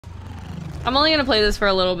I'm only gonna play this for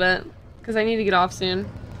a little bit because I need to get off soon.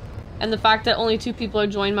 And the fact that only 2 people are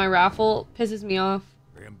joining my raffle pisses me off.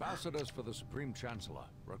 The ambassadors for the Supreme Chancellor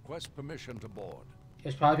request permission to board.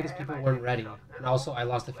 It's probably because people weren't ready. And also, I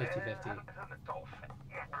lost a 50-50.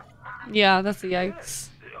 Yeah, that's a yikes.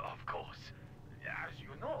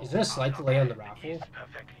 Is there a slight delay on the raffle?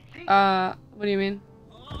 What do you mean?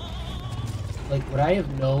 Like, would I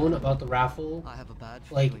have known about the raffle? I have a bad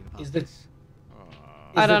like, feeling about is the... this.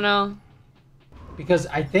 I don't know. Because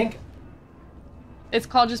I think... It's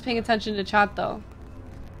called just paying attention to chat, though.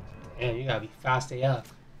 Damn, you gotta be fast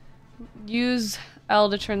AF. Use L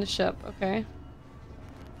to turn the ship, okay?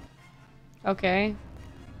 Okay.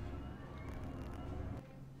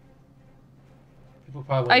 People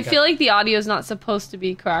probably I feel like the audio is not supposed to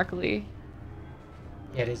be crackly.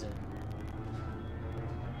 Yeah, it isn't.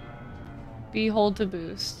 B hold to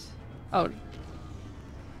boost. Oh.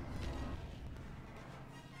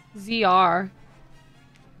 ZR.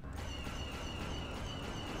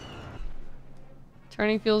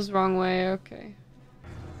 Turning feels the wrong way, okay.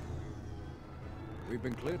 We've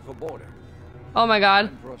been cleared for boarding. Oh my god.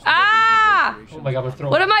 Ah! Oh my god, I'm gonna throw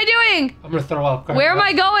up. What am I doing? I'm gonna throw up. Carly. Where am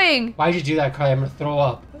I going? Why'd you do that, Carly? I'm gonna throw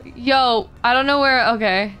up. Yo, I don't know where.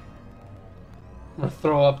 Okay. I'm gonna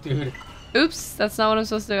throw up, dude. Oops, that's not what I'm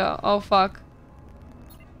supposed to go. Oh fuck.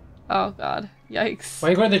 Oh god. Yikes. Why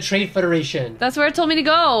are you going to the Trade Federation? That's where it told me to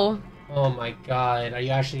go. Oh my god. Are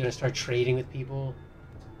you actually gonna start trading with people?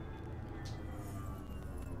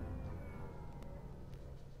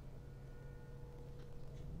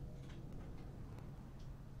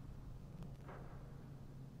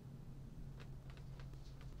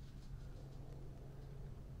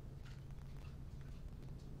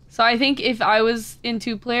 So I think if I was in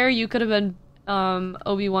 2-player, you could have been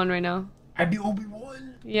Obi-Wan right now. I'd be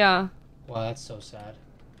Obi-Wan? Yeah. Wow, that's so sad.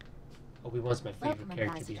 Obi-Wan's my favorite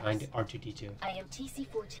character behind R2-D2. I am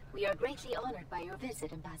TC-Foot. We are greatly honored by your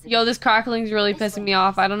visit, Ambassador. Yo, this crackling's really pissing me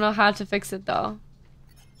off. I don't know how to fix it though.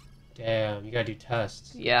 Damn, you gotta do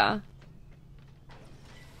tests. Yeah.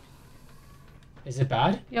 Is it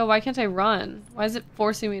bad? Yo, why can't I run? Why is it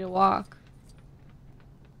forcing me to walk?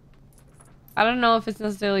 I don't know if it's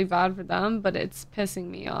necessarily bad for them, but it's pissing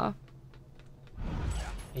me off.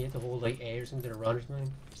 You have to hold like A or something to run or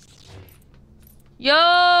something?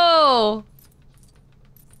 Yo!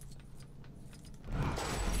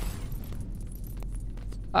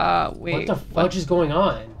 Wait. What the fudge is going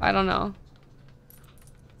on? I don't know.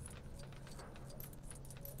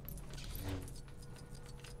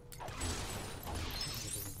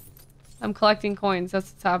 I'm collecting coins.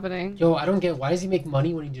 That's what's happening. Yo, I don't get why does he make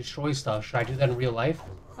money when he destroys stuff? Should I do that in real life?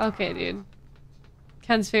 Okay, dude.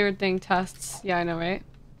 Ken's favorite thing, tests. Yeah, I know, right?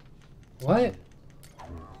 What?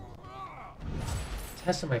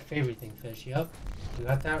 Tests are my favorite thing, Fish. Yup. You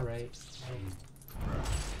got that right.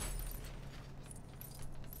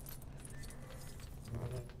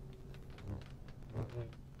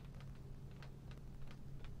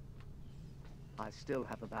 I still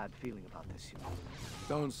have a bad feeling about this, you know.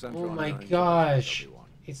 Don't center Oh on my your own gosh. everyone.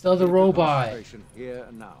 It's the other Keep robot. concentration here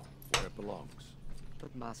and now, where it belongs.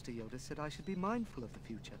 But Master Yoda said I should be mindful of the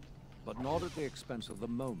future. But not at the expense of the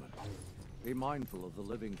moment. Be mindful of the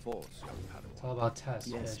living force, young Padawan. It's all about tests,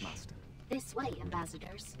 Yes, Fish. Master. This way,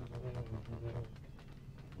 Ambassadors.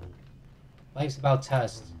 Life's about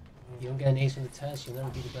tests. You don't get an ace on the test, you'll never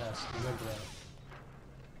be the best. Remember that.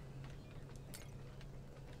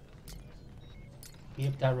 Beat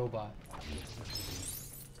up that robot.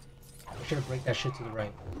 Make sure to break that shit to the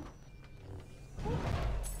right.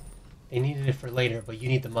 They needed it for later, but you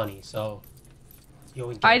need the money, so... You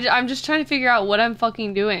always get it. I'm just trying to figure out what I'm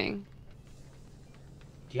fucking doing.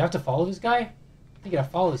 Do you have to follow this guy? I think you gotta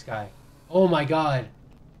follow this guy. Oh my god.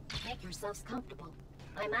 Make yourselves comfortable.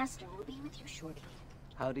 My master will be with you shortly.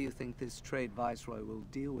 How do you think this trade viceroy will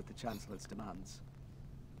deal with the Chancellor's demands?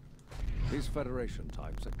 These Federation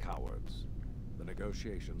types are cowards. The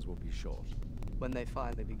negotiations will be short. When they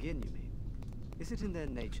finally begin, you mean? Is it in their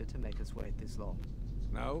nature to make us wait this long?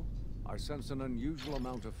 No, I sense an unusual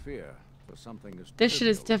amount of fear for something as This shit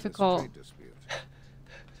is trivial as this difficult. trade dispute.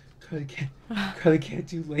 Carly can't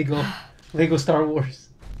do Lego Star Wars.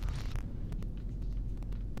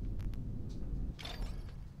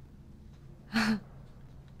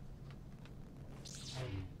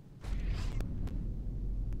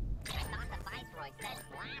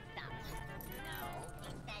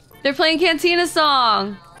 They're playing Cantina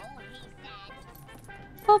song.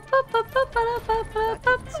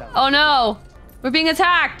 Oh no! We're being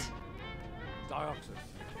attacked! Dioxys.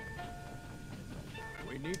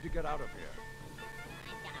 We need to get out of here.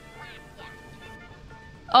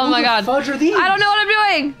 Oh my god. Who the fudge are these? I don't know what I'm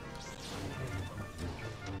doing!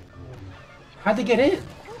 How'd they get in?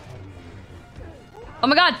 Oh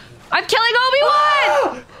my god! I'm killing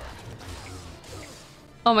Obi-Wan!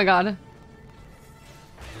 Oh my god.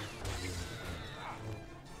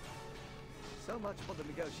 So much for the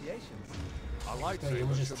negotiations. Our you lightsabers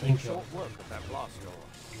was just should team make kill. short work of that blast door.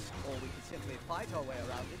 Or we could simply fight our way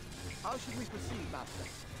around it. How should we proceed, Master?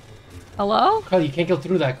 Hello? Carly, you can't go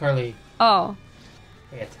through that, Carly. Oh.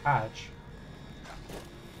 They attach.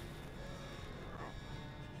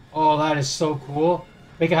 Oh, that is so cool.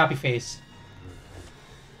 Make a happy face.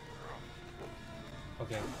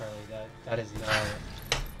 Okay, Carly, that is not...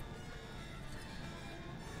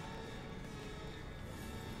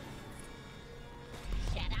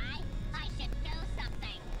 Jedi, I should do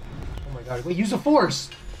something. Oh my god, wait, use the Force!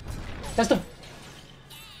 That's the...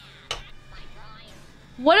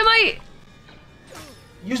 What am I?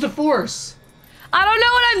 Use the Force! I don't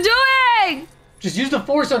know what I'm doing! Just use the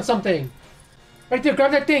Force on something! Right there,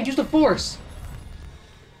 grab that thing, use the Force!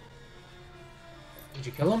 Did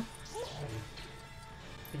you kill him?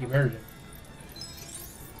 I think you murdered him.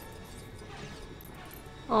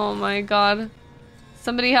 Oh my god.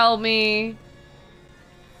 Somebody help me.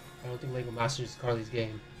 I don't think Lego Masters is Carly's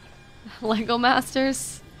game. Lego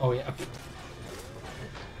Masters? Oh yeah.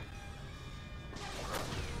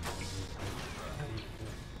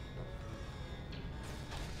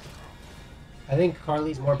 I think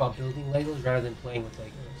Carly's more about building Legos rather than playing with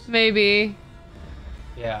Legos. Maybe.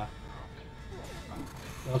 Yeah.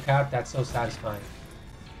 No cap, that's so satisfying.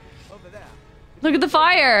 Over there. Look at the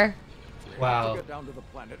fire! To Wow. get down to the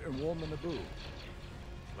planet and warm the Naboo.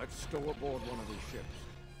 Let's stow aboard one of these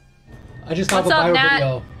ships. I just got What's a up, viral Nat?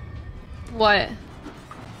 video What?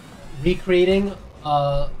 recreating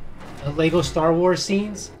a Lego Star Wars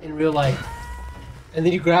scenes in real life. And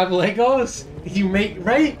then you grab Legos, you make,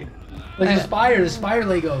 right? Like there's fire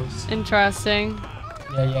Legos. Interesting.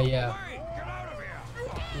 Yeah.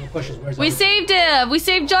 The question is, where's We all the- saved him! We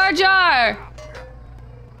saved Jar Jar!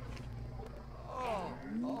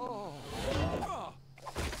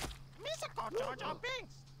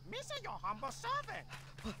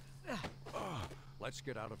 Let's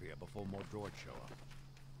get out of here before more droids show up.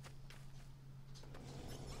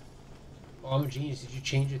 Oh, I'm a genius. Did you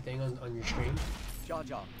change your thing on your stream? Jar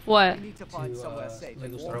Jar. What? We need to find To, somewhere safe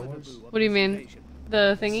Lego and Star warm the Wars? Naboo of What do you this mean? invasion.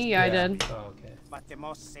 The thingy? Yeah, I did. Oh, okay. But the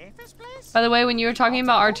most safest place? By the way, when you were talking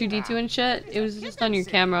about R2-D2 and shit, it was just on your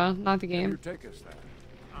camera, not the Can you game. take us there?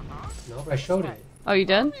 No, but I showed it. Oh, you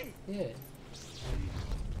did? Yeah.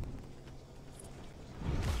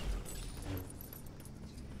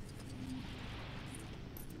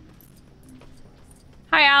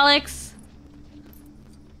 Hi, Alex.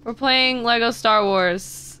 We're playing Lego Star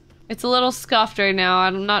Wars. It's a little scuffed right now.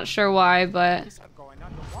 I'm not sure why, but... These are going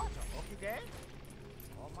underwater, okay?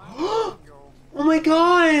 Oh Oh my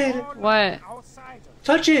god! What? Outsiders,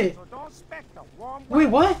 Touch it! so don't expect a warm Wait,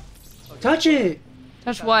 what? Touch it!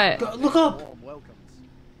 Touch what? Look up! Warm welcomes.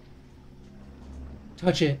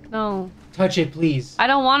 Touch it. No. Touch it, please. I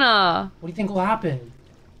don't wanna. What do you think will happen?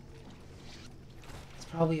 It's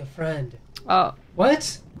probably a friend. Oh,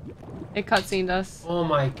 What? it cutscened us. Oh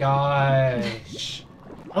my gosh.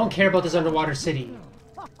 I don't care about this underwater city.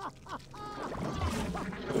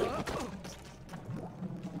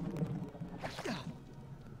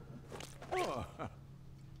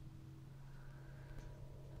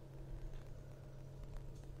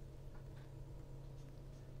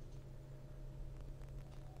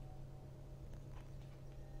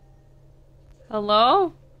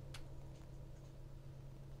 Hello?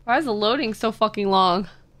 Why is the loading so fucking long?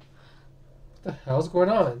 What the hell's going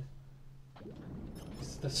on?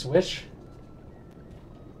 Is it the switch?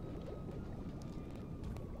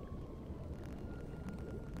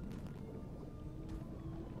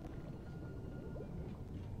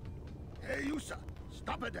 Hey, Yusa,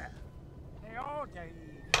 stop it there. They all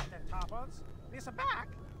the toppers. Lisa back.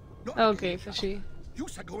 No, Okay, Yusa. fishy.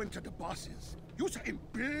 Yusa going to the bosses. Yusa in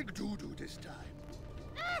big doo-doo this time.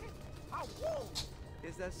 Oh, whoa.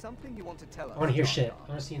 Is there something you want to tell us? I want to hear Jar shit. Jar? I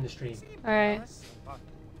want to see in the stream. Alright.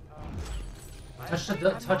 Touch it.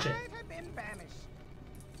 Might have been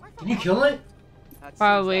banished. Can you kill it? That seems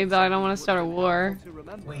Probably, like but I don't something wanna would start a be war. helpful to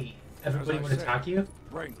remember. Wait, everybody As I would said. attack you?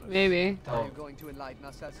 Brainless. Maybe. Are Oh. you going to enlighten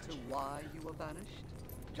us as to why you were banished?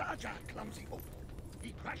 Jar Jar clumsy oaf.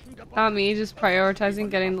 He crashing the Not me, just prioritizing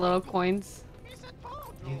getting the little coins. It's a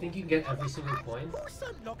toad. Do you think you can get every single coin? Who's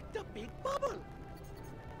unlocked the big bubble?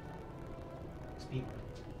 Speed.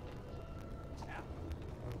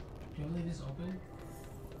 Do you want to leave this open?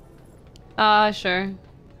 Sure.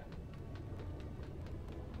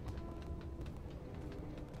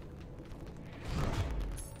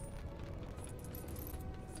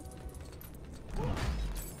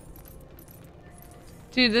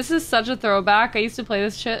 Dude, this is such a throwback. I used to play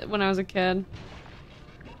this shit when I was a kid.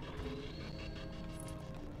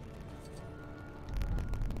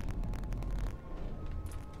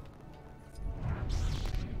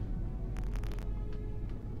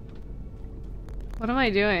 What am I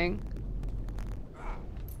doing?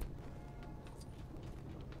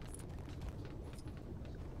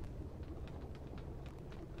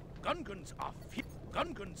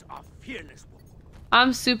 Gungans are fearless.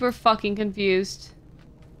 I'm super fucking confused.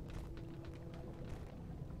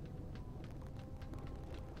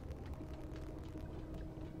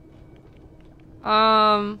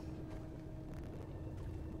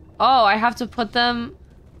 Oh, I have to put them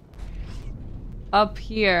up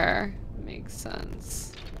here. Makes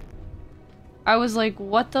sense. I was like,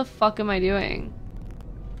 what the fuck am I doing?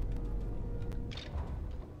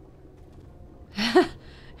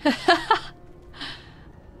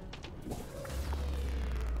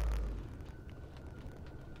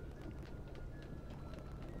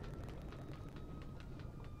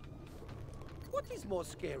 What is more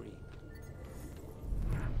scary?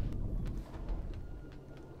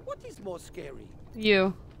 What is more scary?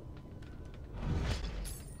 You.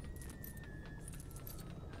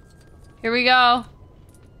 Here we go.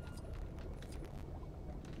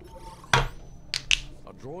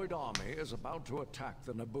 A droid army is about to attack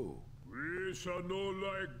the Naboo. We shall no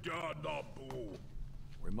like the Naboo.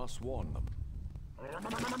 We must warn them.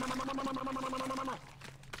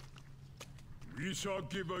 We shall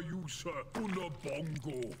give a user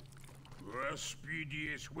Unabongo. The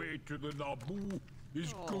speediest way to the Naboo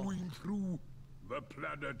is going through the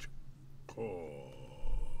planet core.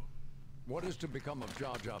 What is to become of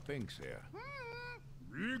Jar Jar Binks here?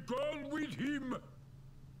 We gone with him.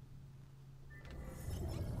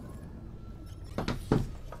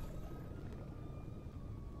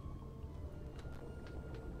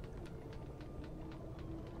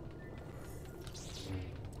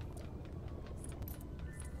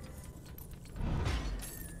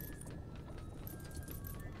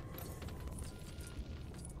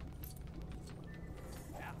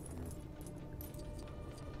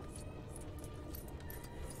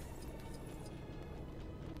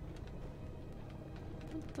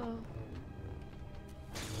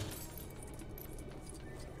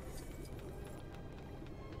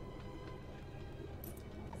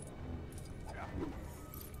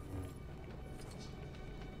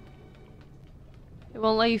 It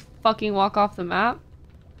won't let you fucking walk off the map?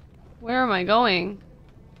 Where am I going?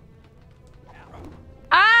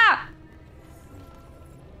 Ah!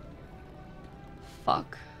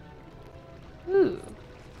 Fuck. Ooh.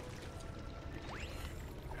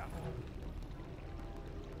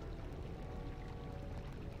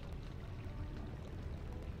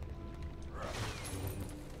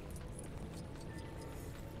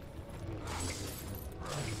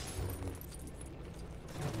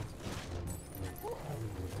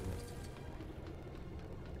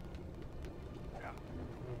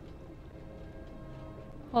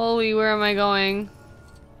 Holy, where am I going?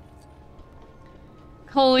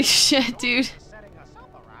 Holy shit, dude. Setting us up,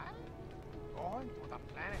 alright? Going to the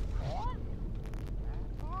planet core?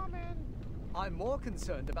 Coming. I'm more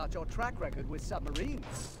concerned about your track record with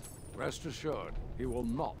submarines. Rest assured, he will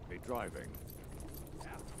not be driving.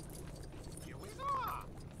 Here we are.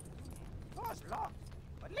 Door's locked,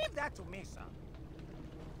 but leave that to me, son.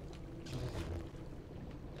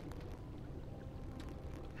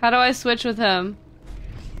 How do I switch with him?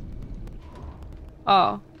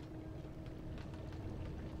 Oh.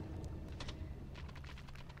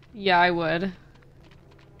 Yeah, I would.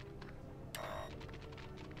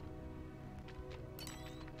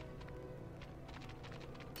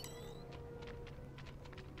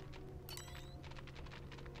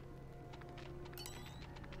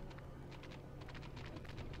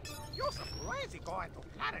 You're so crazy going to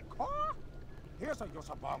planet core? Here's a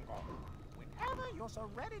Yosabongo. Whenever you're so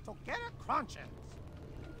ready to get a crunching.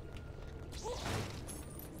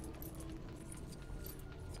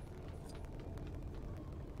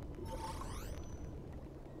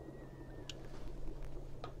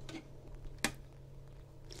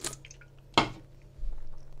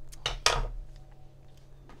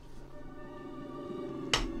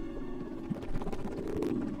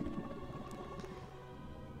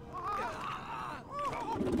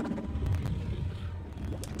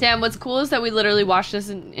 Damn, what's cool is that we literally watched this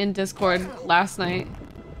in Discord last night.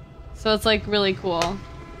 So it's like really cool.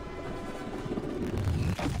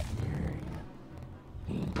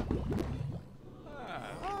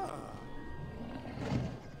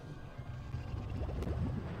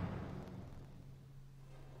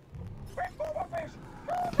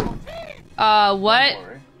 What? Don't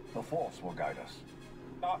worry, the Force will guide us.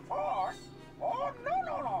 The Force? Oh,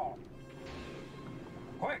 no.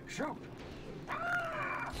 Quick, shoot!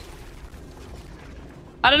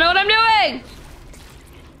 I don't know what I'm doing!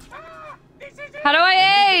 This is it. How do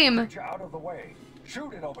I aim? Get you out of the way.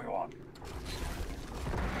 Shoot it, Obi-Wan.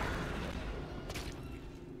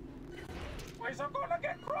 We're gonna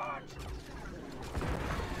get crushed.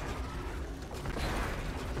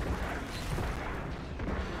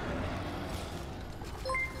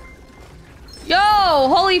 Yo!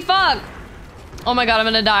 Holy fuck! Oh my god, I'm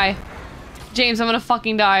gonna die. James, I'm gonna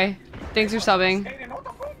fucking die. Thanks for subbing.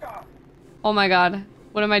 Oh my god.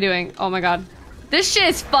 What am I doing? Oh my god. This shit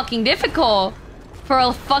is fucking difficult for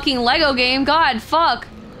a fucking Lego game. God, fuck.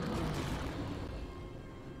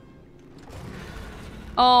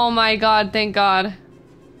 Oh my god, thank god.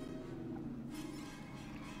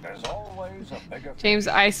 There's always a bigger James,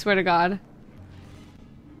 I swear to god.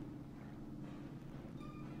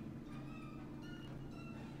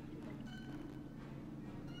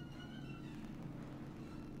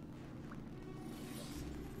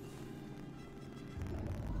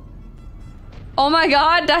 Oh my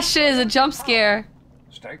god, that shit is a jump scare.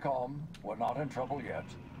 Stay calm. We're not in trouble yet.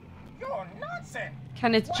 You're nonsense.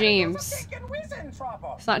 Kenneth James.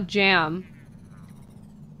 It's not Jam.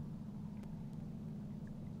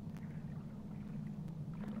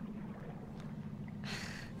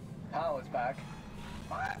 Howard's back.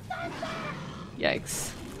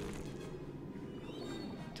 Yikes.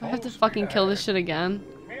 Do I have to fucking kill this shit again?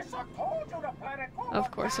 Of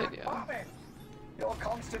course I do. Your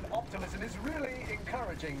constant optimism is really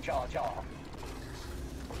encouraging, Jar Jar.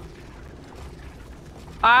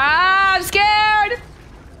 Ah, I'm scared!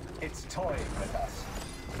 It's toying with us.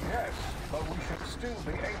 Yes, but we should still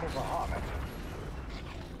be able to harm it.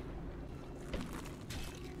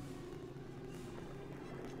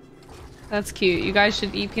 That's cute. You guys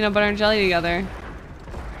should eat peanut butter and jelly together.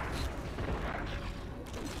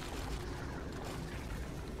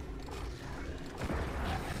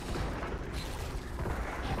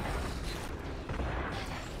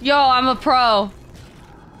 Yo, I'm a pro.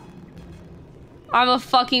 I'm a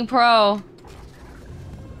fucking pro.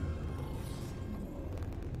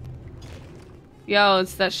 Yo,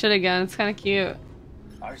 it's that shit again. It's kind of cute.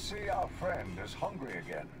 I see our friend is hungry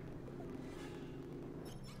again.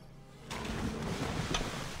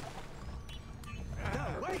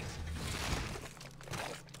 Wait.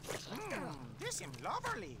 This seems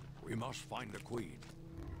lovely. We must find the queen.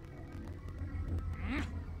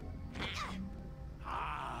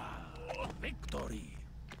 Victory.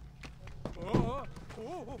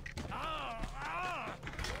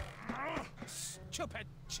 Stupid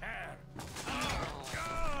chair.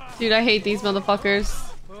 Dude, I hate these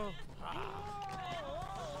motherfuckers.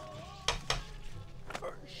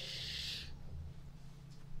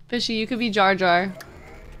 Fishy, you could be Jar Jar.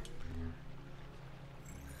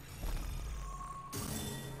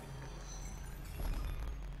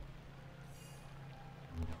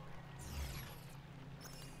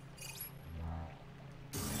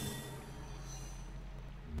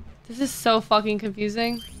 This is so fucking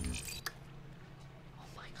confusing. Oh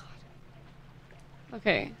my god.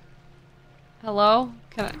 Okay. Hello?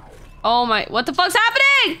 Can I? Oh my, what the fuck's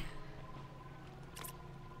happening?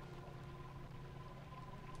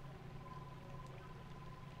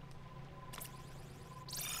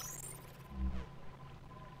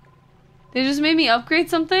 They just made me upgrade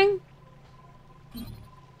something?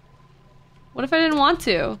 What if I didn't want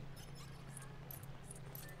to?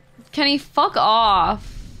 Can he fuck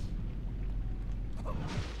off?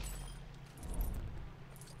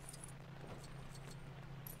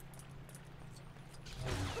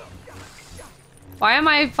 Why am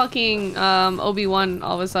I fucking Obi-Wan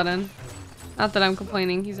all of a sudden? Not that I'm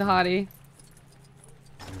complaining, he's a hottie.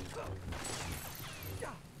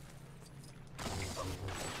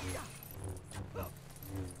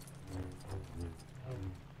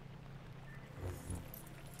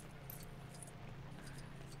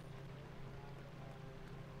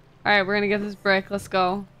 Alright, we're gonna get this brick. Let's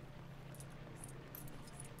go.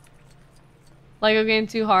 Lego game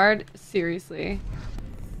too hard? Seriously.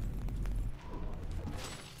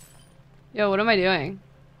 Yo, what am I doing?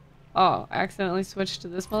 Oh, I accidentally switched to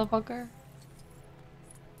this motherfucker?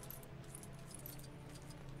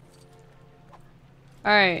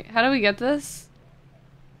 Alright, how do we get this?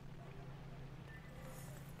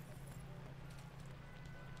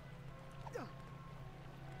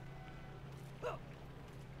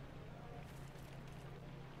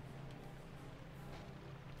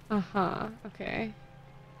 Uh-huh, okay.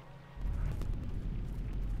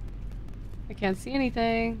 I can't see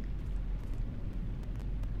anything.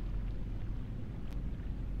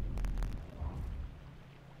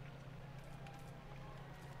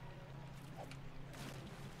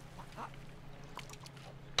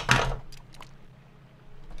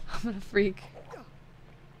 I'm gonna freak.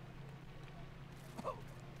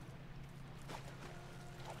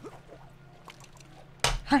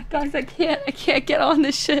 Hi guys, I can't get on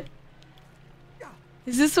this shit.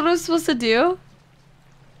 Is this what I'm supposed to do?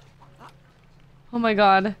 Oh my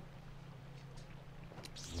god.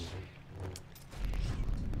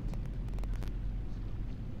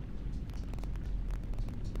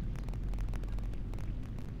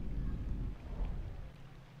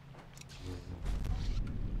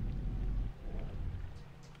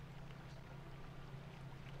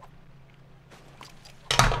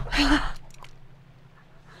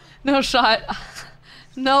 No shot.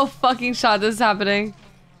 No fucking shot this is happening.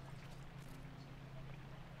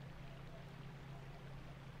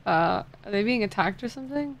 Are they being attacked or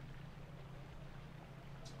something?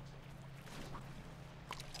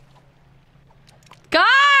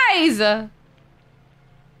 Guys!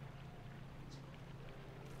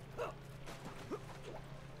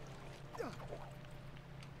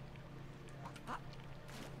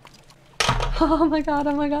 Oh my god,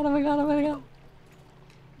 oh my god, oh my god, oh my god.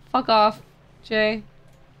 Fuck off, Jay.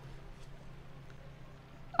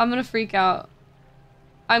 I'm gonna freak out.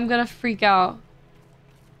 I'm gonna freak out.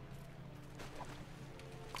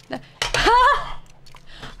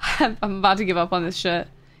 I'm about to give up on this shit.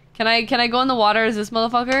 Can I go in the water as this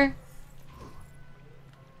motherfucker?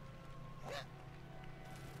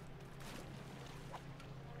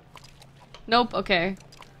 Nope, okay.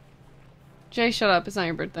 Jay, shut up. It's not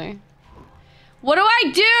your birthday. What do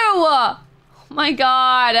I do? Oh my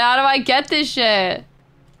god, how do I get this shit?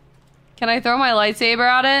 Can I throw my lightsaber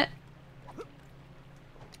at it?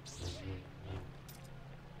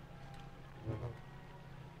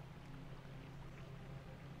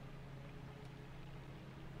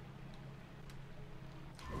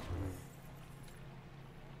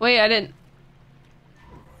 Wait, I didn't.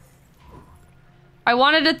 I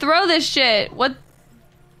wanted to throw this shit. What?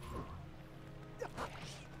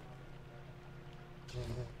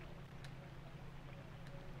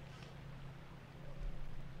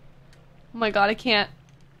 Oh my god, I can't.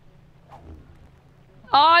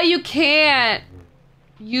 Oh, you can't!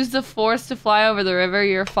 Use the force to fly over the river?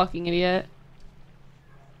 You're a fucking idiot.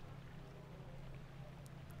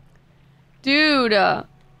 Dude!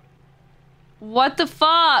 What the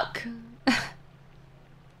fuck?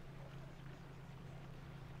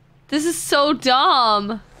 This is so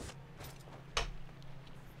dumb.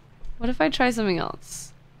 What if I try something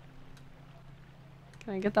else?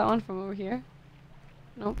 Can I get that one from over here?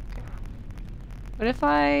 Nope. Okay. What if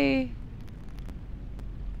I...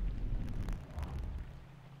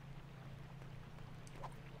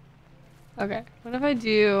 Okay, what if I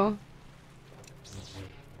do...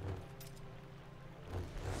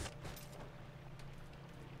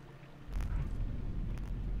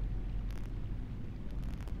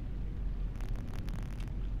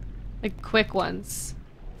 like quick ones.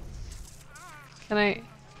 Can I...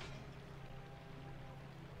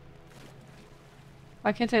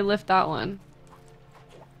 Why can't I lift that one?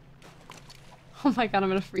 Oh my god, I'm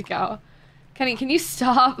gonna freak out. Kenny, can you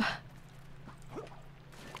stop?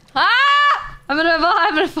 Ah! I'm gonna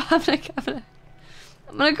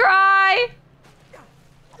cry!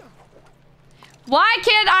 Why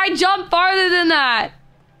can't I jump farther than that?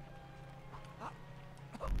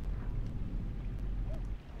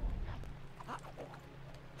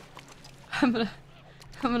 I don't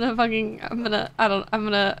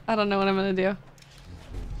know what I'm gonna do.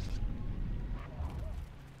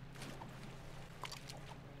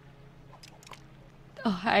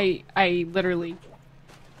 Oh, I literally,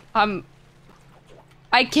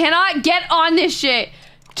 I cannot get on this shit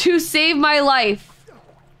to save my life.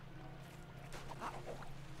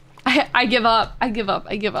 I give up. I give up.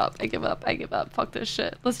 I give up. I give up. I give up. Fuck this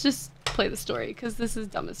shit. Let's just play the story because this is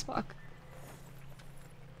dumb as fuck.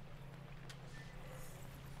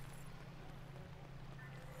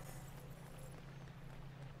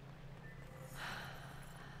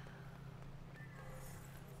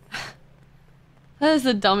 That is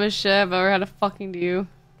the dumbest shit I've ever had to fucking do.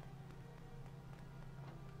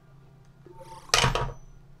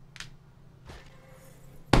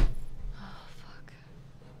 Oh, fuck.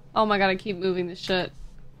 Oh my god, I keep moving this shit.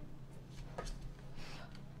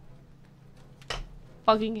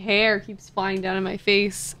 Fucking hair keeps flying down in my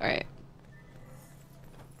face. Alright.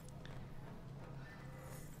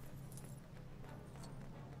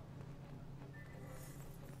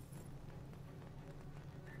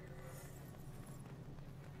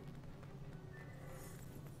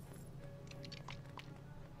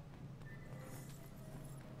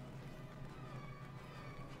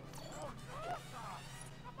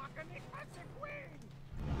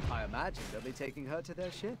 imagine they'll be taking her to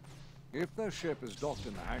their ship. If their ship is docked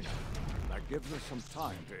in the hangar, that gives us some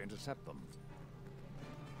time to intercept them.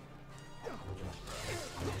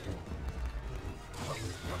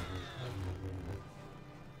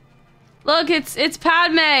 Look, it's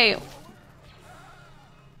Padme.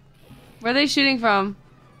 Where are they shooting from?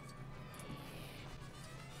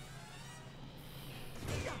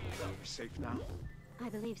 We're safe now. I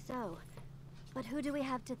believe so. But who do we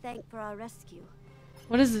have to thank for our rescue?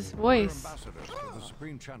 What is this We're voice? ambassadors to the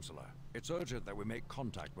Supreme Chancellor. It's urgent that we make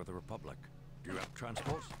contact with the Republic. Do you have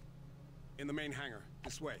transport? In the main hangar.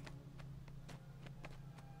 This way.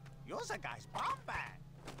 You're the guy's bomb bag.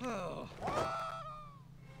 Oh.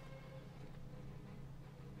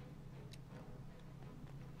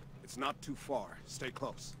 It's not too far. Stay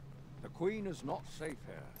close. The Queen is not safe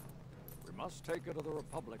here. We must take her to the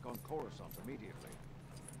Republic on Coruscant immediately.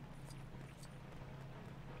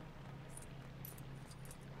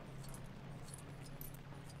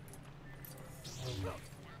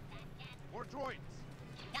 More droids.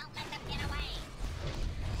 Don't let them get away.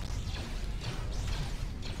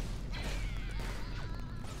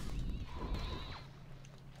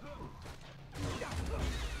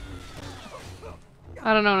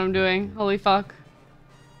 I don't know what I'm doing. Holy fuck.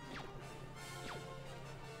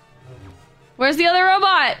 Where's the other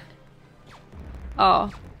robot?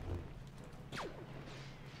 Oh.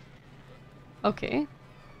 Okay.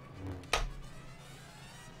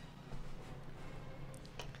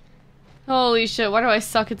 Holy shit, why do I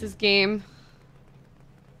suck at this game?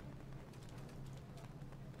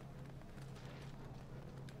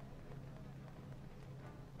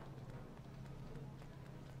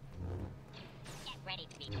 Get ready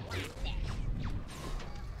to be blasted.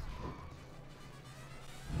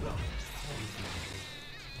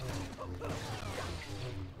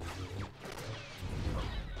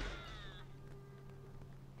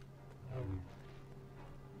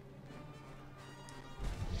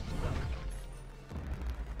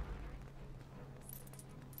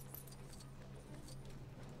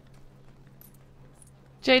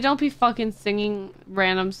 Jay, don't be fucking singing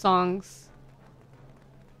random songs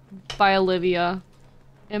by Olivia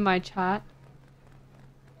in my chat.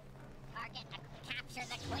 Target capture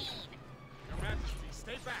the queen. Your Majesty,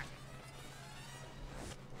 stay back.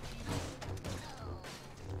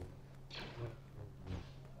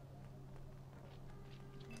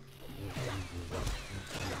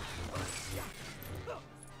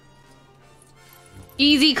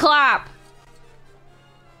 Easy clap.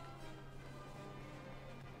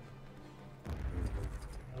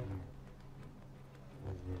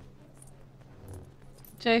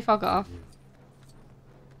 Jay, fuck off.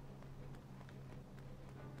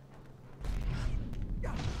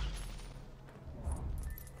 Stop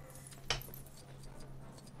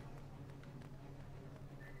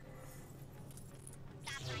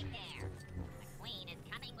right there. The queen is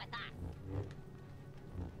coming with us.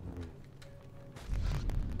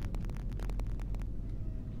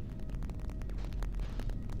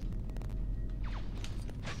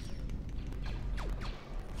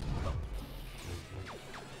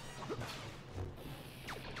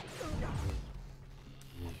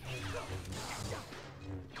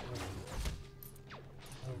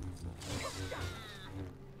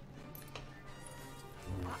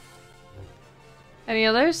 Any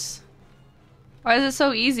others? Why is it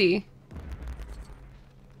so easy?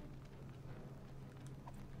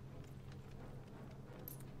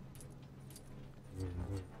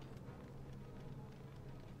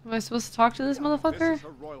 Am I supposed to talk to this motherfucker? This is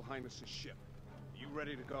Her Royal Highness's ship. You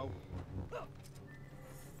ready to go?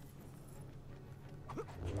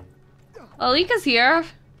 Alika's here.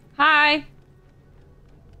 Hi.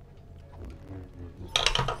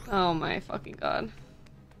 Oh my fucking god.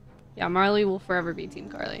 Yeah, Marley will forever be Team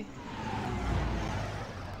Carly.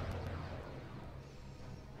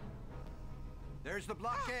 There's the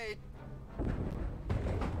blockade.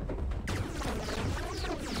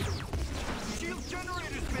 Shield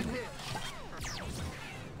generator's been hit.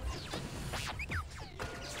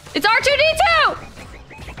 It's R2-D2!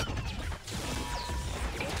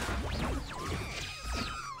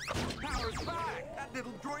 Power's back. That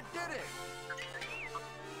little droid did it.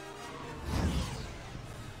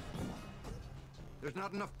 There's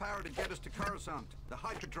not enough power to get us to Coruscant. The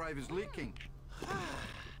hyperdrive is leaking.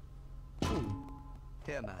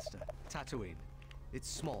 Here, Master. Tatooine. It's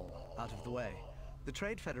small, out of the way. The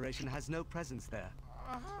Trade Federation has no presence there.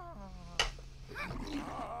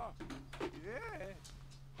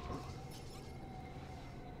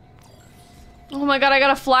 Oh my god, I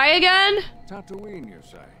gotta fly again? Tatooine, you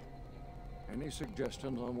say? Any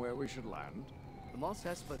suggestions on where we should land? The Mos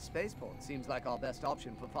Espa spaceport seems like our best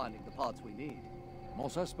option for finding the parts we need.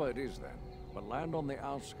 Mos Espa it is then, but land on the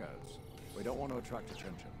outskirts. We don't want to attract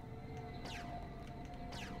attention.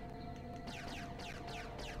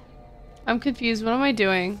 I'm confused. What am I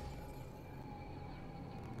doing?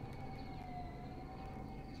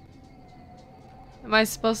 Am I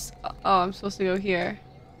supposed to... Oh, I'm supposed to go here.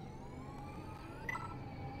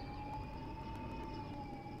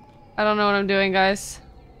 I don't know what I'm doing, guys.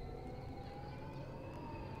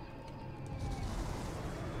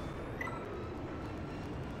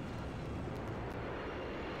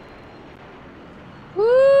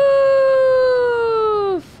 Woo!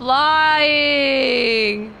 Flying!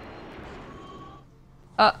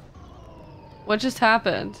 What just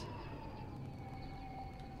happened?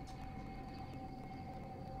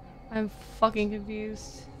 I'm fucking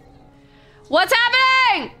confused. What's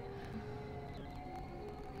happening?!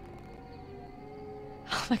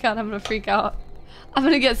 Oh my god, I'm gonna freak out. I'm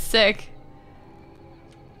gonna get sick.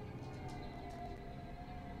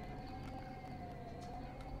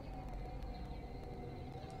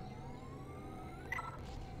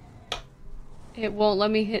 It won't let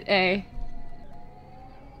me hit A.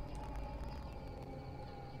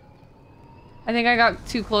 I think I got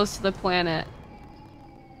too close to the planet.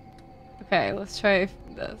 Okay, let's try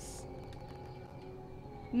this.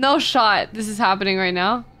 No shot. This is happening right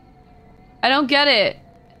now. I don't get it.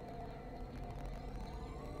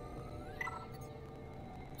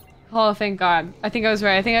 Oh, thank God. I think I was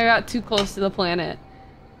right. I think I got too close to the planet.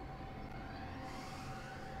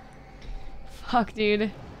 Fuck,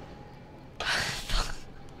 dude.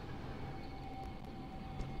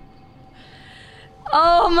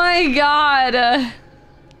 Oh my God.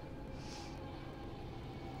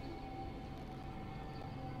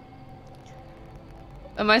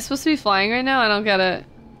 Am I supposed to be flying right now? I don't get it.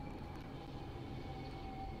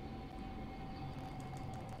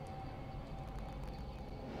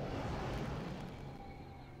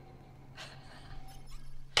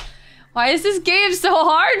 Why is this game so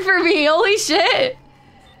hard for me? Holy shit!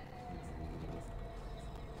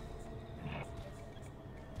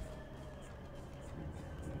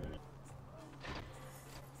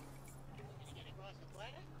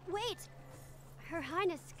 Wait! Her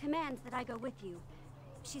Highness commands that I go with you.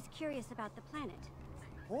 She's curious about the planet.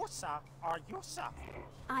 Whosa are Yusa?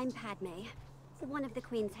 I'm Padme, one of the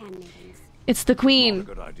Queen's handmaidens. It's the Not a Queen.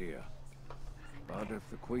 good idea. But if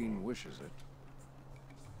the Queen wishes it.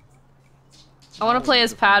 I want to play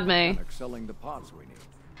as Padme. Excelling the parts we need.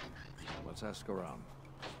 Let's ask around.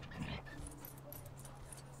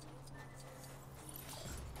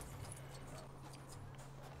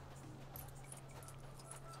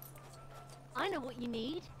 I know what you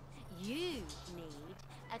need. You need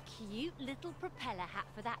a cute little propeller hat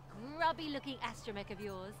for that grubby-looking astromech of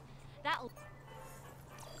yours. That'll...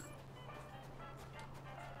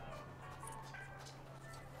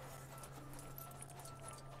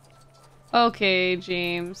 Okay,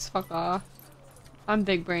 James. Fuck off. I'm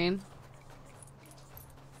big brain.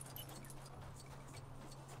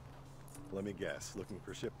 Let me guess. Looking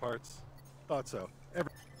for ship parts? Thought so.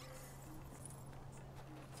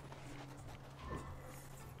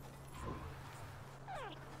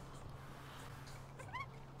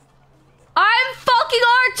 I'm fucking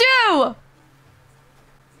R2!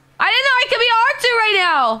 I didn't know I could be R2 right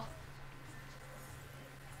now!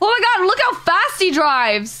 Oh my god, look how fast he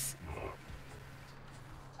drives!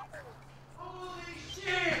 Holy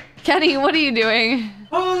shit! Kenny, what are you doing?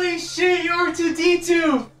 Holy shit, you're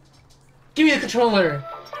R2-D2! Give me the controller!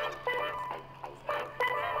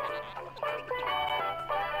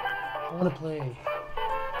 I wanna play.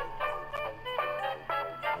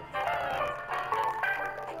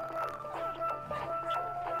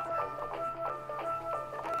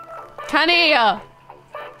 Kenny!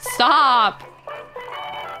 Stop!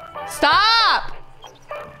 Stop!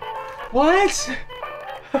 What?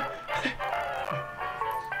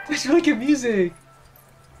 There's really good music.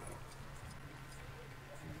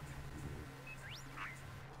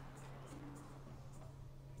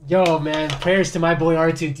 Yo, man, prayers to my boy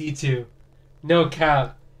R2-D2. No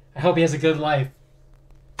cap. I hope he has a good life.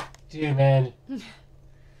 Dude, man.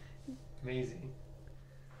 Amazing.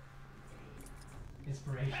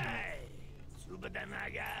 Inspiration.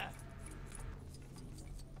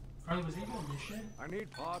 Carly, was he doing this shit? I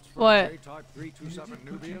need parts for What? J-Type 327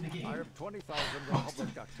 Nubian. I have 20,000 Republic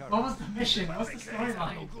Doctera. What was the mission? What's the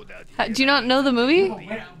storyline? Do you not know the movie?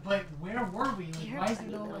 But where were we? Like, why is there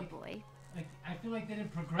no, like, I feel like they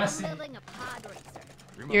didn't progress it. building a pod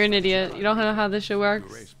racer. You're an idiot. You don't know how this shit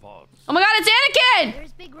works. Race pods. Oh my god, it's Anakin!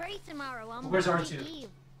 There's big race tomorrow on Where's Monday R2? Eve.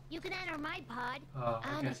 You can enter my pod.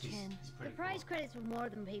 I guess he's The pretty prize cool. credits will more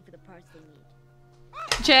than pay for the parts they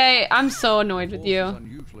need. Jay, I'm so annoyed with Force is you.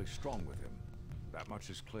 unusually strong with him. That much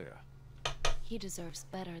is clear. He deserves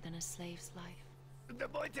better than a slave's life. The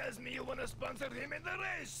boy tells me you want to sponsor him in the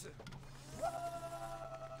race.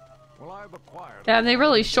 Well, I've acquired. Damn, they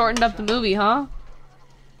really shortened up the movie, huh?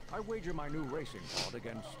 I wager my new racing pod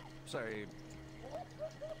against, say,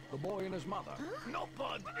 the boy and his mother. No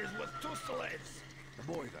pod is worth 2 slaves.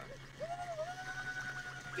 The boy then.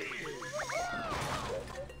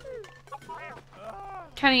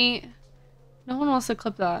 Kenny, no one wants to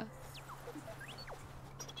clip that.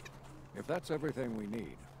 If that's everything we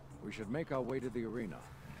need, we should make our way to the arena.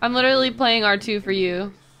 I'm literally playing R2 for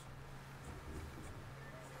you.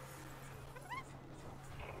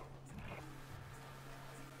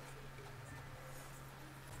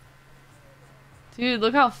 Dude,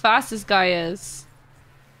 look how fast this guy is.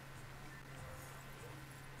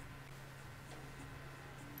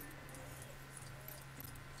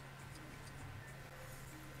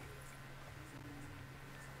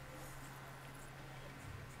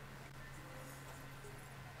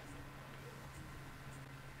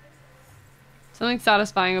 Something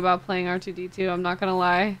satisfying about playing R2-D2, I'm not gonna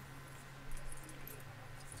lie.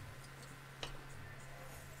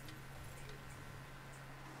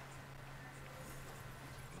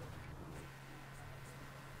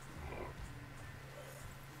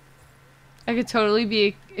 I could totally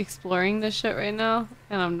be exploring this shit right now,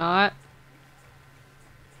 and I'm not.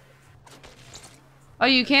 Oh,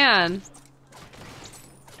 you can.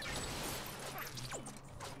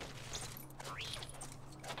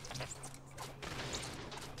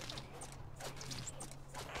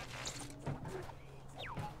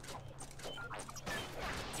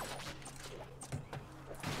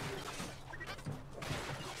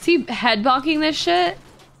 Is he headbocking this shit?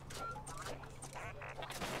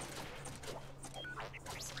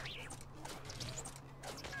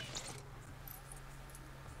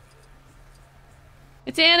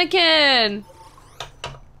 It's Anakin!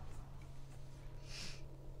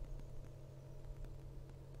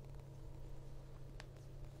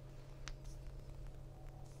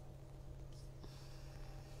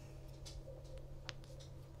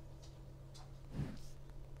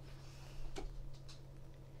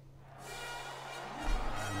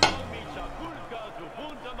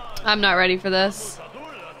 I'm not ready for this.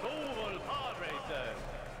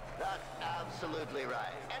 That's absolutely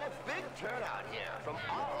right. And a big turnout here from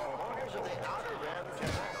all corners of the Outer Rim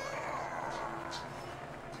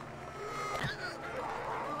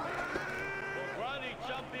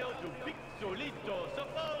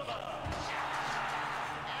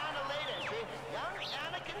And a late entry, young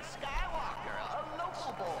Anakin Skywalker, a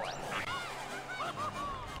local boy.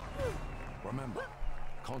 Remember,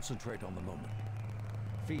 concentrate on the moment.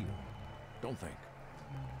 Feel, don't think.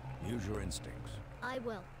 Use your instincts. I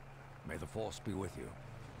will. May the Force be with you.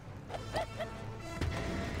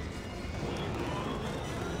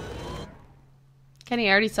 Kenny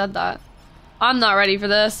already said that. I'm not ready for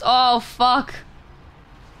this. Oh, fuck.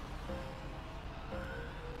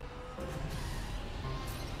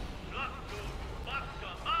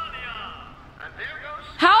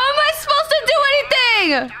 How am I supposed to do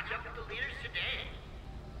anything?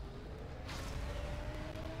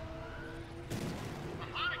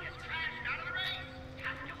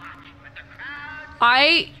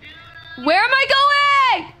 Where am I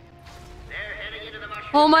going?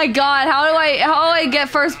 Oh my god, how do I get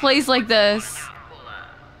first place like this?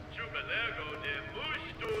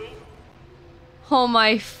 Oh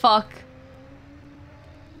my fuck.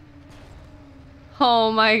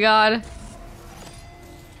 Oh my god.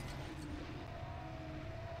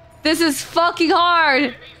 This is fucking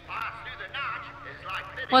hard.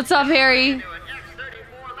 What's up, Harry?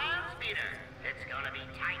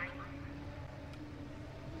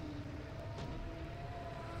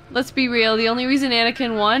 Let's be real, the only reason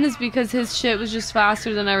Anakin won is because his shit was just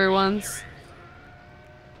faster than everyone's.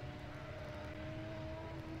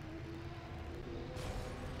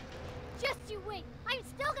 Just you wait. I'm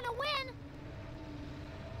still gonna win.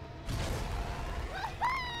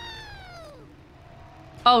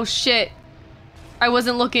 Oh shit. I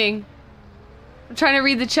wasn't looking. I'm trying to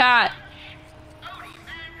read the chat.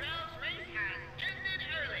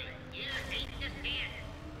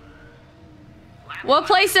 What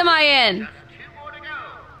place am I in?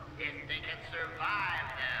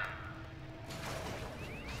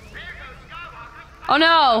 Oh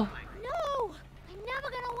no! No! I'm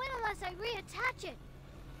never gonna win unless I reattach it.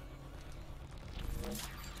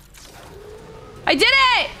 I did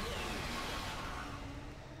it!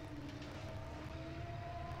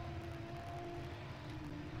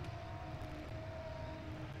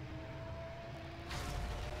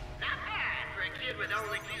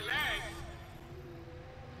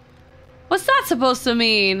 What's that supposed to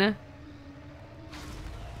mean?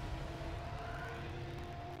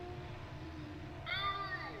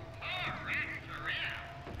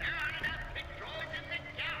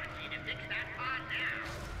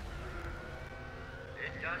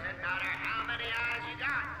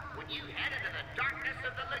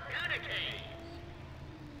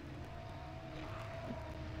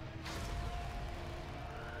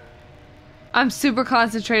 I'm super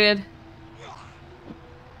concentrated.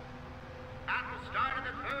 At the start of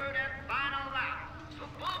the third and final lap,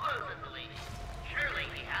 Sabuba's in the lead. Surely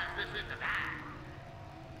he has this in the bag.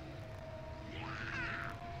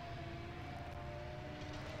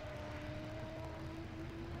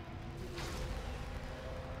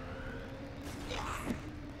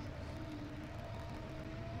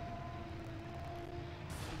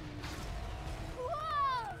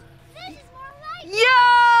 Whoa! This is more like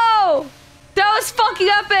Yo! That was fucking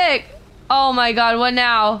epic! Oh my god, what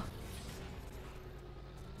now?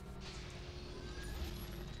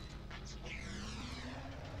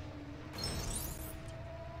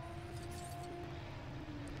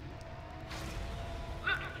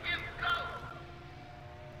 Look at him go!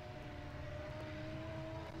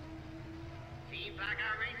 Seems like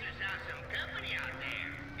our rangers have some company out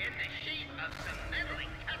there, in the shape of some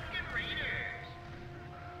meddling Tusken Raiders.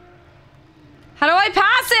 How do I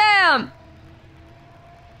pass him?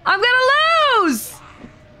 I'm gonna lose!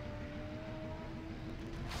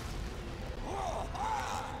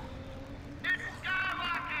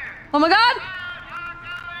 Oh my god!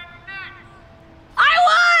 I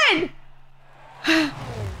won!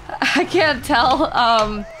 I can't tell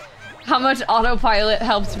how much autopilot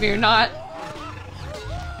helps me or not.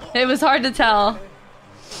 It was hard to tell.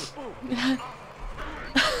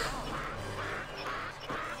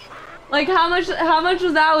 Like how much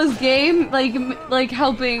of that was game? Like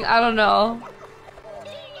helping, I don't know.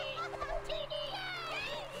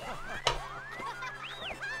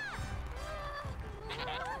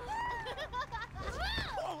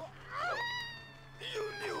 You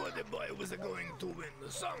knew the boy was going to win.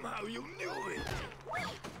 Somehow you knew it.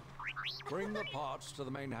 Bring the parts to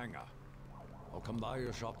the main hangar. I'll come by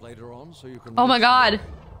your shop later on so you can... Oh my god.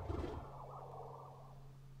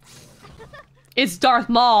 It's Darth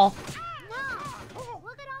Maul.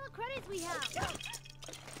 Look at all the credits we have.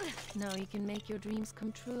 Now you can make your dreams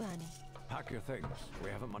come true, Annie. Pack your things. We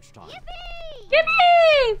haven't much time.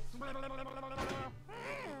 Yippee!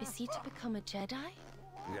 Is he to become a Jedi?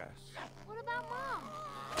 Yes. What about Mom?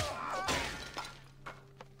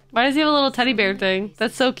 Why does he have a little teddy bear thing?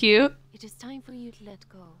 That's so cute. It is time for you to let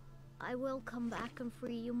go. I will come back and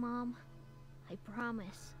free you, Mom. I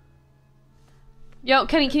promise. Yo,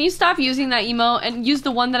 Kenny, can you stop using that emote and use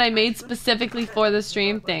the one that I made specifically for the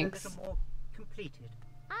stream? Thanks.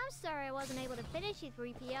 I'm sorry I wasn't able to finish you,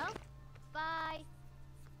 3PO. Bye.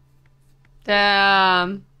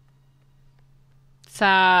 Damn.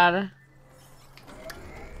 Sad.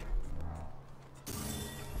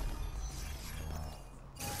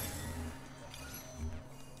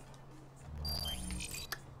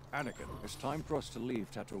 Anakin, it's time for us to leave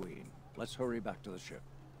Tatooine. Let's hurry back to the ship.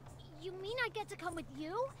 You mean I get to come with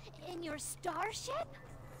you? In your starship?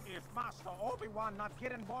 If Master Obi-Wan not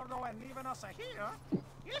getting Bordo and leaving us here,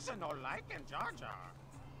 isn't no liking Jar Jar.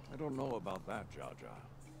 I don't know about that, Jar Jar.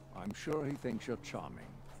 I'm sure he thinks you're charming.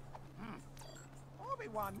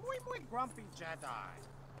 Obi-Wan, muy grumpy Jedi.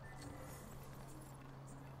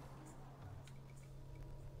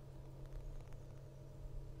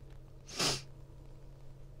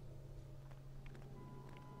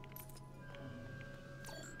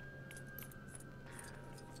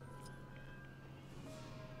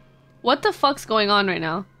 What the fuck's going on right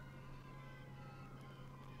now?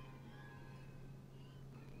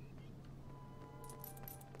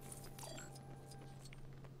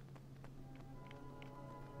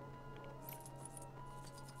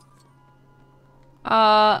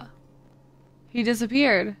 He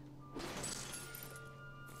disappeared.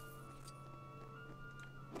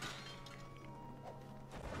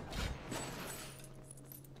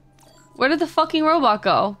 Where did the fucking robot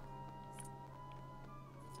go?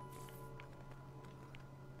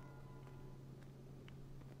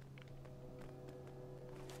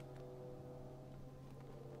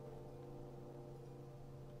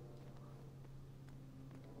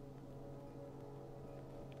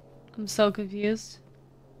 I'm so confused.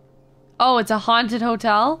 Oh, it's a haunted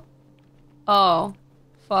hotel? Oh,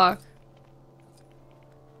 fuck.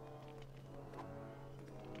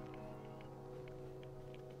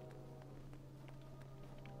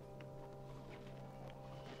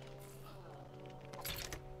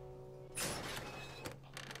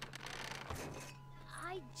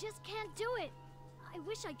 I just just can't do it. I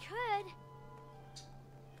wish I could.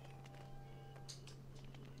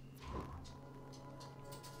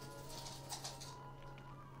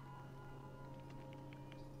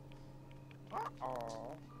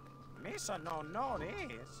 Uh-oh. Misa no know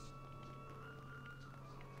this.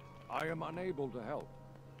 I am unable to help,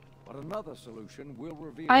 but another solution will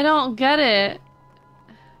reveal... I don't get it.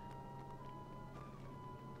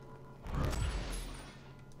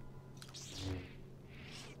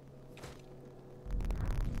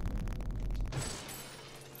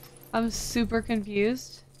 I'm super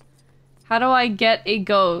confused. How do I get a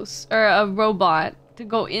ghost or a robot to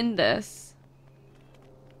go in this?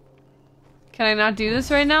 Can I not do this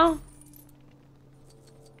right now?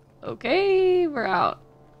 Okay, we're out.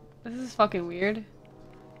 This is fucking weird.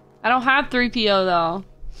 I don't have 3PO though.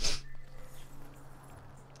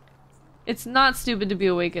 It's not stupid to be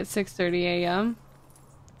awake at 6:30 a.m.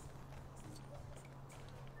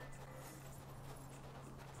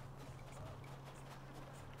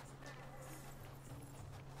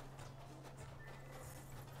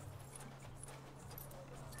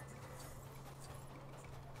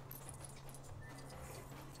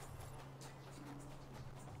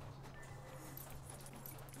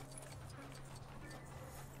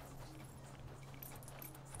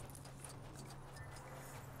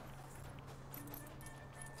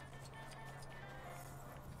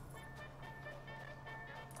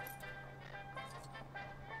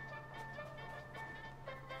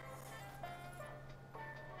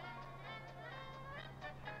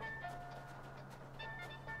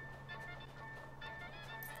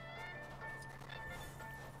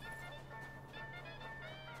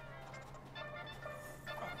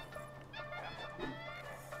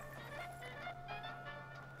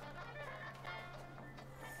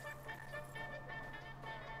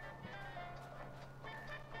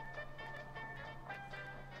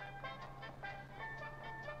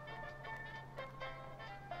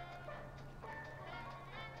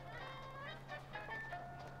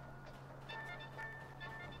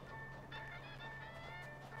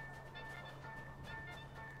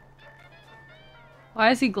 Why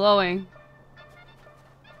is he glowing?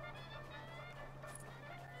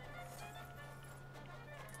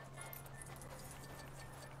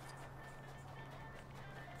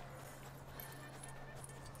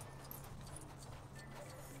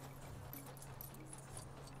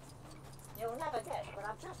 You'll never guess what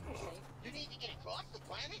I've just received. You need to get across the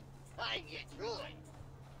planet? I get through it.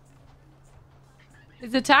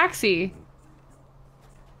 It's a taxi.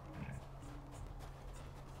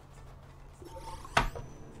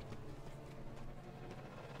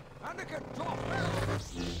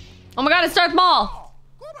 Oh my god, it's Darth Maul!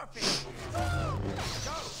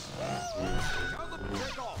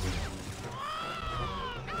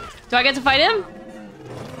 Do I get to fight him?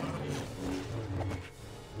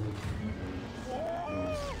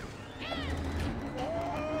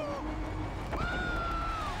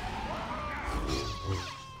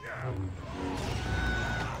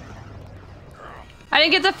 I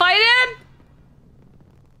didn't get to fight him?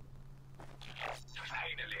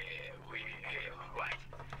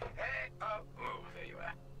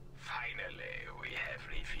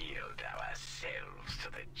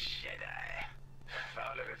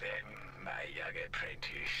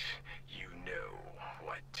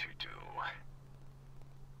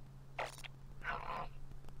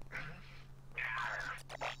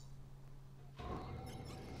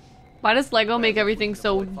 Why does Lego make everything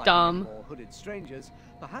so dumb? More hooded strangers,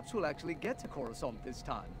 perhaps we'll actually get to Coruscant this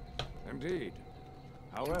time. Indeed.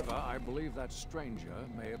 However, I believe that stranger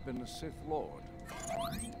may have been the Sith Lord.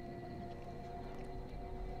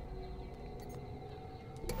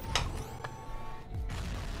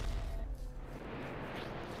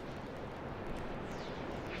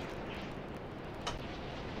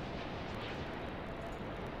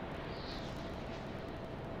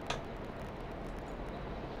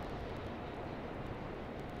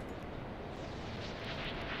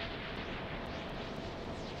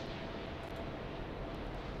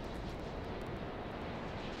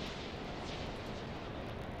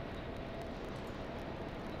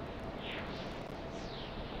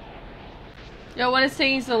 Yo, what is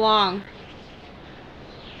taking so long?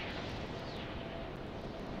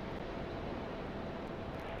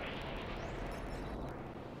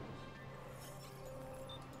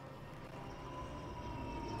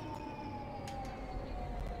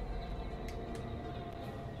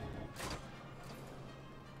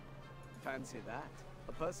 Fancy that.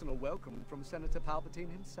 A personal welcome from Senator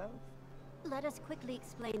Palpatine himself. Let us quickly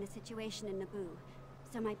explain the situation in Naboo,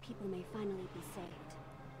 so my people may finally be saved.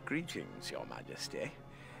 Greetings, Your Majesty,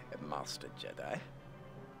 Master Jedi.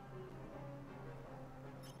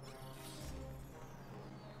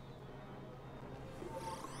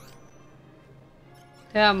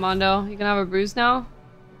 Yeah, Mondo, you can have a bruise now.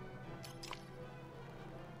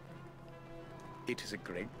 It is a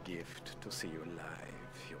great gift to see you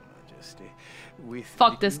alive, Your Majesty. With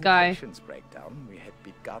Fuck the this guy. communications breakdown, we had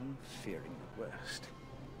begun fearing the worst.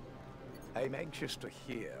 I'm anxious to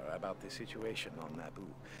hear about the situation on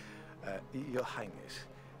Naboo. Your Highness,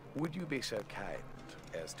 would you be so kind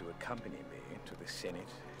as to accompany me to the Senate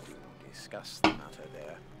to discuss the matter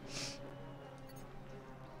there?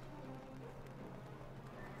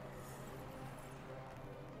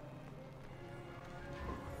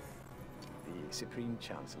 The Supreme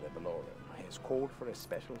Chancellor Valorum has called for a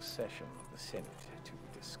special session of the Senate to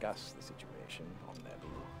discuss the situation on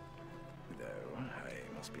Naboo. Though,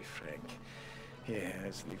 I must be frank, he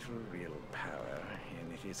has little real power,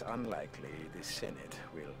 and it is unlikely the Senate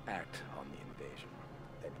will act on the invasion.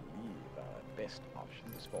 I believe our best option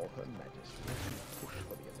is for Her Majesty to push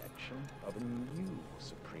for the election of a new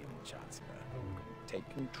Supreme Chancellor who can take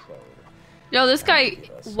control. Yo, this guy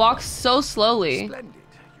walks so slowly. Splendid,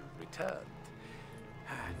 you've returned.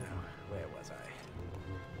 No, where was I?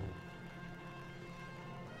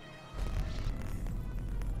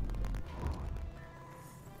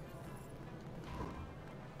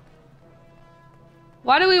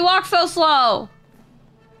 Why do we walk so slow?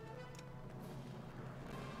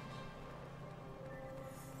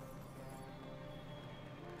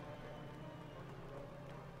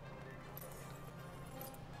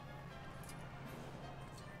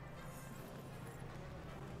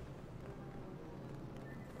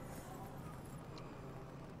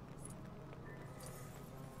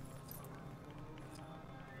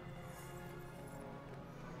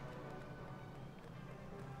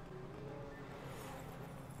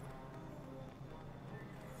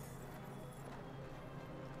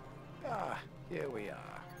 Ah, here we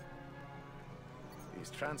are. These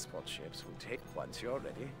transport ships will take once you're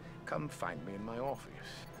ready. Come find me in my office.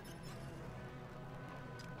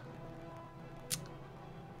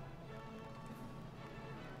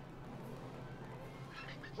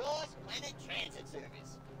 Cross Planet Transit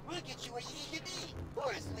Service. We'll get you where you need to be,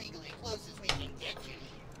 or as legally close as we can get you.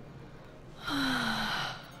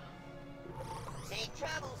 Safe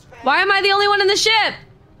travels, friend. Why am I the only one in the ship?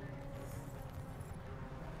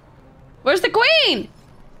 Where's the queen?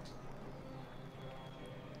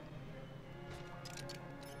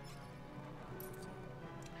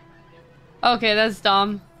 Okay, that's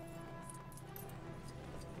dumb.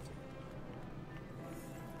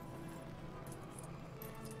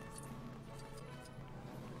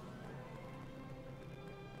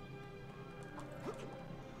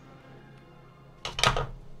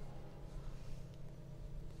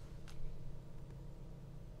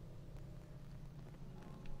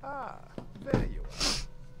 Ah, there you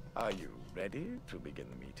are. Are you ready to begin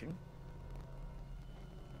the meeting?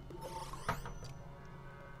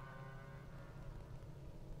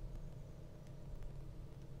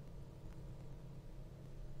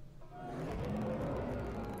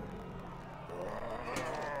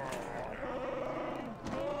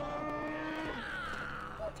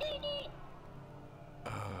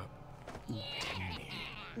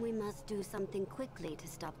 We must do something quickly to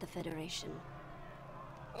stop the Federation.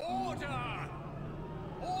 Order!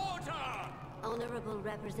 Order! Honorable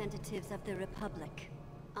representatives of the Republic,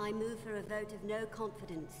 I move for a vote of no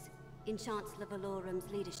confidence in Chancellor Valorum's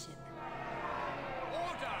leadership.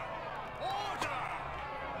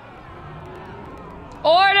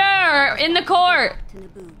 Order in the court. To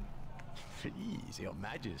Naboo. Please, Your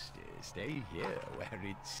Majesty, stay here where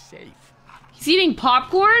it's safe. He's eating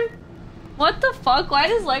popcorn? What the fuck? Why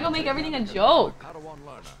does Lego make everything a joke? Padawan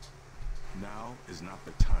learner. Now is not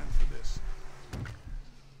the time for this.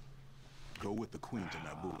 Go with the Queen to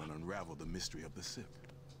Naboo and unravel the mystery of the Sith.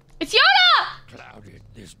 It's Yoda! Clouded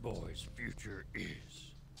this boy's future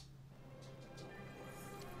is.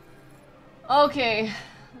 Okay.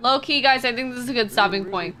 Low-key, guys, I think this is a good stopping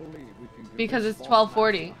point. Because it's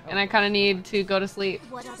 12:40, and I kind of need to go to sleep.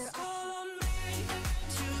 What other